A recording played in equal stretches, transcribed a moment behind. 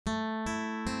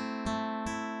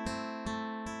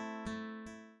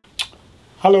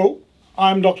Hello,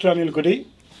 I'm Dr. Anil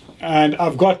and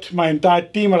I've got my entire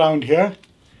team around here.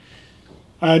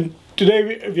 And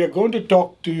today we are going to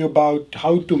talk to you about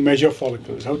how to measure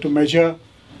follicles, how to measure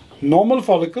normal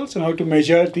follicles and how to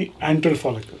measure the antral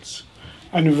follicles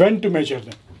and when to measure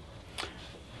them.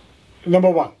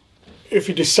 Number one, if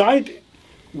you decide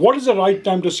what is the right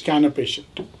time to scan a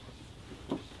patient,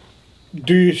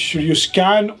 should you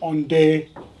scan on day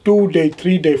 2, day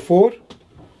 3, day 4,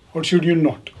 or should you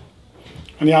not?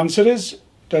 And the answer is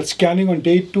that scanning on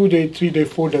day 2, day 3, day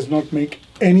 4 does not make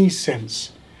any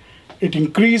sense. It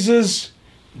increases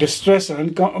distress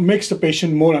and makes the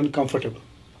patient more uncomfortable.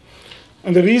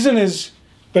 And the reason is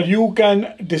that you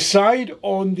can decide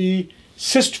on the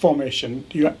cyst formation,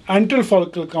 your antral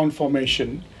follicle count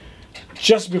formation,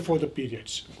 just before the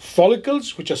periods.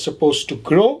 Follicles, which are supposed to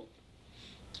grow,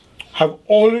 have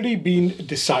already been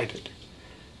decided.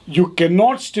 You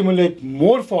cannot stimulate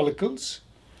more follicles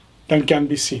than can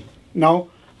be seen. Now,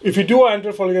 if you do an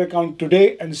antral follicle count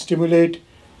today and stimulate,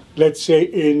 let's say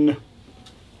in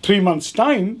 3 months'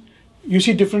 time, you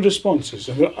see different responses.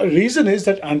 And the reason is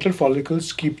that antral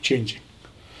follicles keep changing.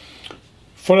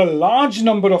 For a large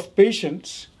number of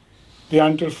patients,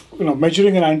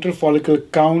 measuring an antral follicle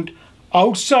count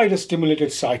outside a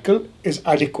stimulated cycle is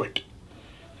adequate.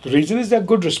 The reason is they're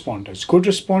good responders. Good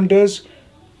responders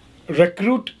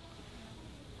recruit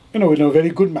in a very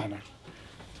good manner.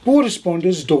 Poor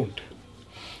responders don't.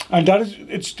 And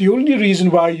it's the only reason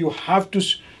why you have to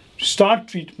start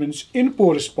treatments in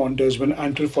poor responders when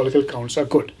antral follicle counts are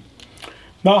good.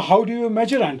 Now, how do you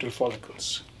measure antral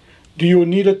follicles? Do you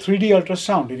need a 3D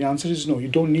ultrasound? And the answer is no, you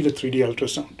don't need a 3D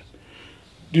ultrasound.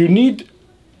 Do you need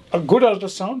a good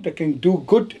ultrasound that can do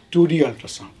good 2D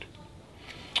ultrasound?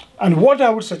 And what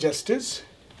I would suggest is,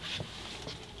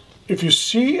 if you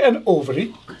see an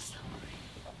ovary,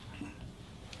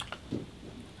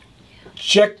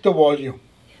 check the volume.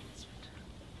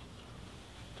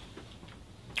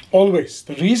 Always.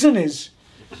 The reason is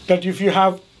that if you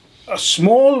have a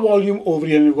small volume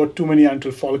ovary and you've got too many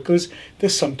antral follicles,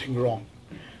 there's something wrong.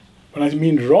 What I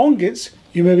mean wrong is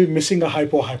you may be missing a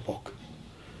hypo-hypoc.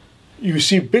 You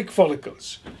see big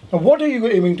follicles. Now what are you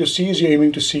aiming to see? Is you're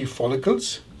aiming to see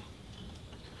follicles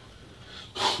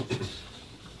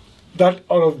that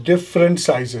are of different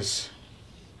sizes.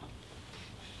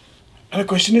 And the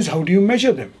question is, how do you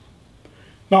measure them?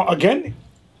 Now again,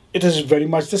 it is very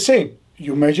much the same.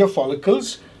 You measure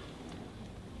follicles,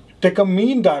 take a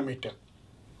mean diameter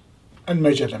and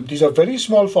measure them. These are very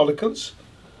small follicles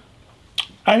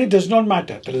and it does not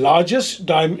matter. The largest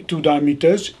two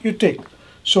diameters you take.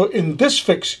 So in this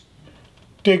fix,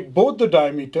 take both the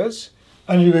diameters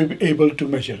and you will be able to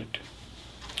measure it.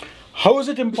 How is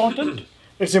it important?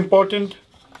 It's important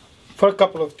for a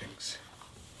couple of things.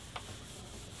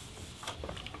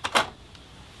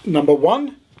 Number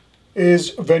one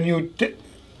is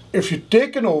if you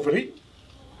take an ovary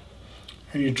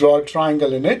and you draw a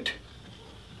triangle in it,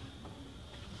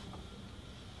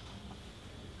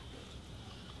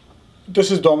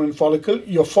 this is dominant follicle.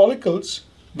 Your follicles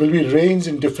will be ranged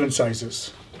in different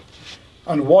sizes.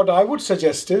 And what I would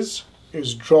suggest is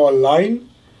draw a line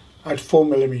at 4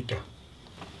 millimeter.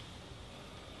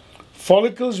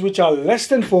 Follicles which are less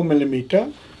than 4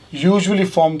 millimeter usually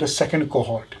form the second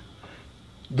cohort.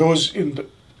 Those in the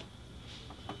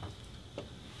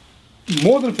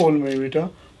more than 4 millimeter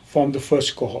form the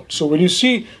first cohort. So when you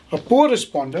see a poor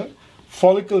responder,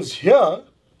 follicles here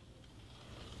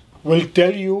will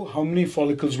tell you how many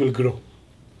follicles will grow.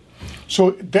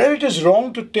 So there it is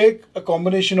wrong to take a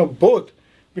combination of both,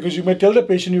 because you may tell the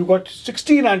patient you've got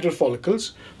 16 antral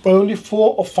follicles, but only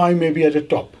 4 or 5 may be at the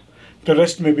top. The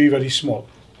rest may be very small.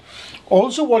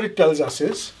 Also what it tells us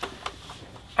is,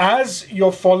 as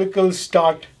your follicles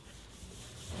start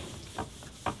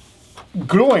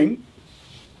growing,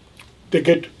 they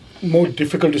get more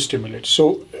difficult to stimulate.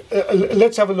 So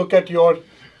let's have a look at your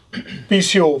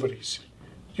PCO ovaries.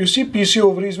 You see PCO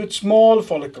ovaries with small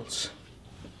follicles.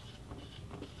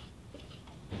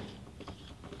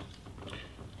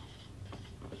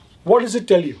 What does it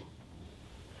tell you?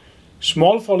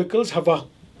 Small follicles have a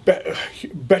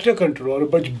better control or a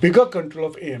much bigger control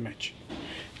of AMH.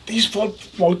 These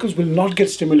follicles will not get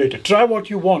stimulated. Try what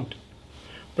you want.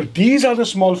 But these are the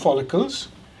small follicles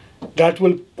that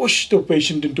will push the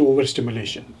patient into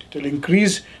overstimulation. It will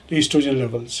increase the estrogen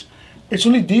levels. It's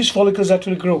only these follicles that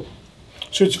will grow.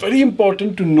 So it's very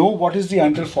important to know what is the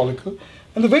antral follicle.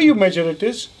 And the way you measure it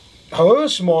is, however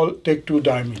small, take 2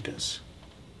 diameters.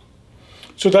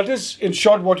 So that is, in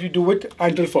short, what you do with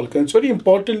antral follicle. It's very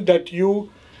important that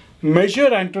you measure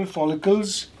antral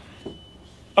follicles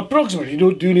approximately.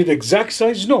 Do you need the exact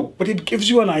size? No, but it gives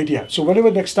you an idea. So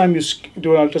whenever next time you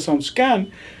do an ultrasound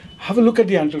scan, have a look at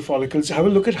the antral follicles, have a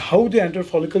look at how the antral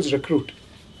follicles recruit.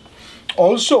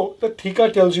 Also, the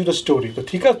theca tells you the story. The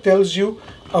theca tells you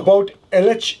about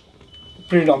LH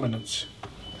predominance.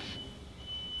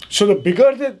 So the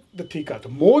bigger the theca, the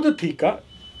more the theca,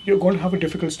 you're going to have a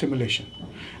difficult stimulation.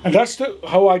 And that's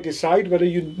how I decide whether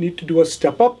you need to do a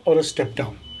step up or a step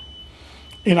down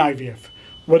in IVF.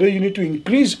 Whether you need to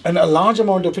increase, and a large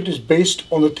amount of it is based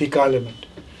on the theca element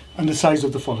and the size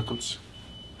of the follicles.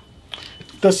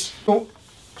 Thus,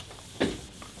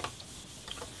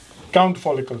 count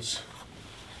follicles.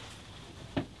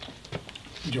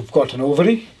 You've got an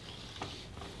ovary.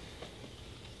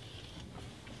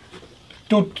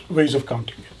 Two ways of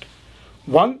counting it.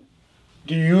 One,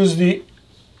 do you use the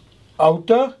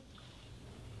outer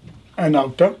and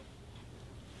outer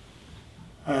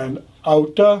and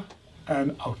outer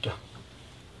and outer?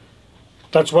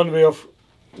 That's one way of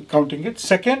counting it.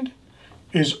 Second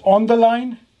is on the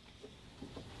line,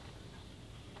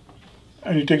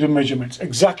 and you take the measurements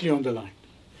exactly on the line.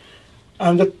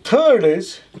 And the third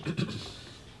is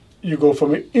you go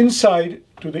from the inside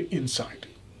to the inside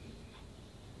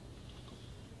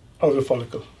of the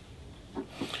follicle.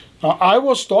 Now I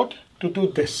was taught to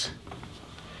do this.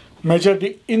 Measure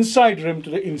the inside rim to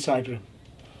the inside rim,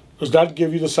 because that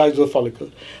gives you the size of the follicle.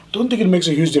 Don't think it makes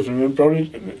a huge difference. It will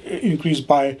probably increase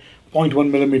by 0.1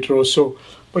 millimeter or so.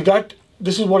 But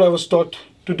this is what I was taught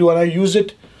to do, and I use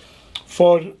it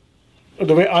for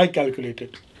the way I calculate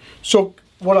it. So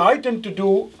what I tend to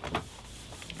do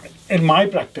in my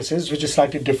practices, which is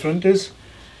slightly different, is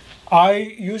I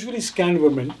usually scan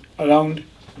women around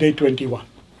day 21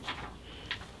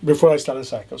 before I start a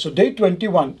cycle. So day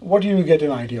 21, what do you get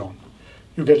an idea on?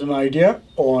 You get an idea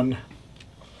on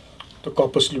the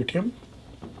corpus luteum,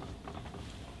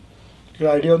 you get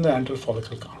an idea on the antral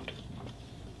follicle count.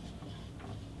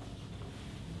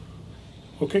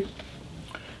 Okay?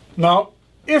 Now,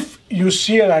 if you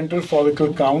see an antral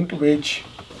follicle count which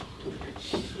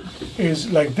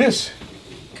is like this,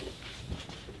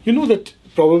 you know that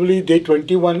probably day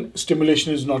 21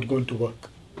 stimulation is not going to work.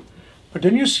 But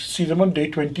then you see them on day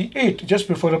 28, just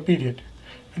before a period,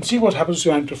 and see what happens to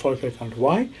antral follicle count.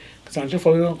 Why? Because antral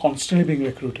follicles are constantly being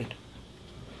recruited.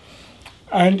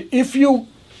 And if you,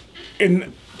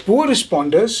 in poor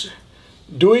responders,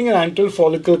 doing an antral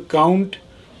follicle count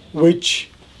which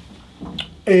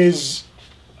is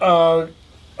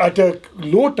at a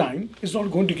low time is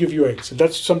not going to give you eggs.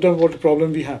 That's sometimes what the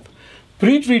problem we have.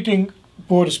 Pre-treating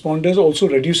poor responders also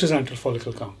reduces antral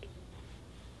follicle count.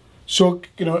 So,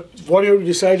 what you have to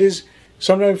decide is,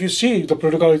 sometimes if you see the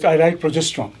protocol, I write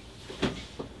progesterone.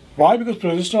 Why? Because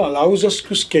progesterone allows us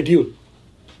to schedule.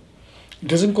 It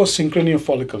doesn't cause synchrony of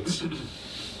follicles.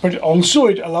 But also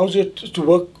it allows it to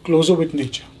work closer with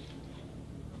nature.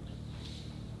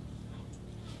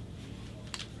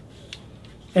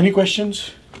 Any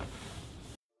questions?